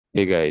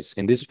Hey guys,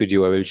 in this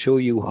video I will show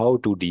you how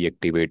to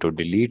deactivate or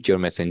delete your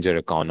Messenger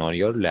account on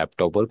your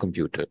laptop or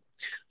computer.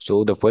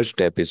 So the first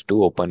step is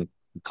to open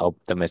up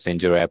the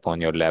Messenger app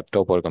on your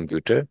laptop or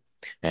computer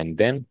and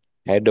then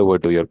head over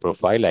to your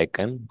profile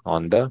icon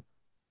on the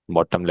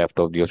bottom left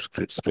of your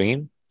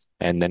screen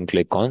and then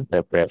click on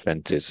the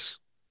preferences.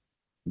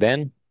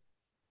 Then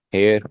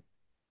here,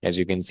 as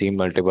you can see,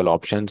 multiple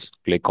options.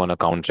 Click on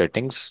account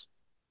settings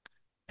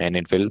and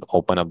it will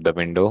open up the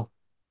window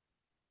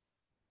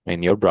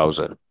in your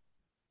browser.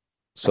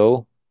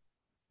 So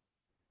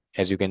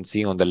as you can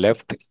see on the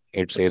left,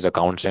 it says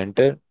Account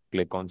Center.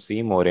 Click on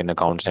See More in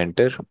Account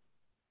Center.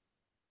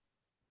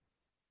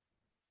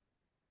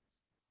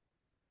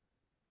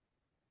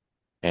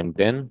 And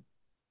then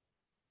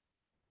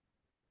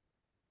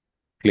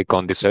click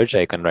on the search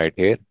icon right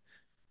here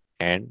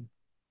and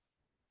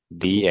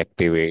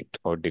deactivate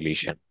or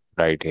deletion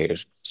right here.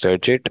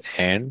 Search it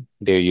and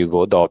there you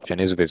go. The option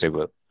is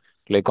visible.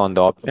 Click on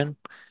the option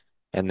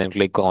and then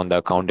click on the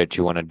account that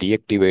you want to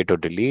deactivate or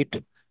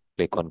delete.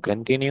 Click on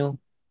continue.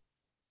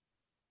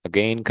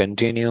 Again,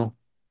 continue.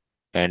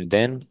 And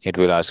then it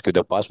will ask you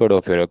the password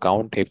of your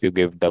account. If you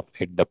give the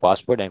hit the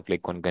password and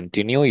click on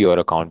continue, your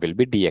account will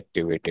be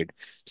deactivated.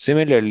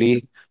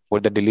 Similarly, for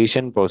the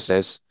deletion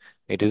process,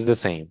 it is the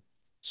same.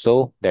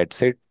 So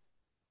that's it.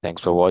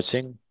 Thanks for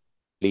watching.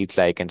 Please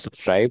like and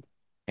subscribe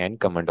and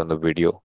comment on the video.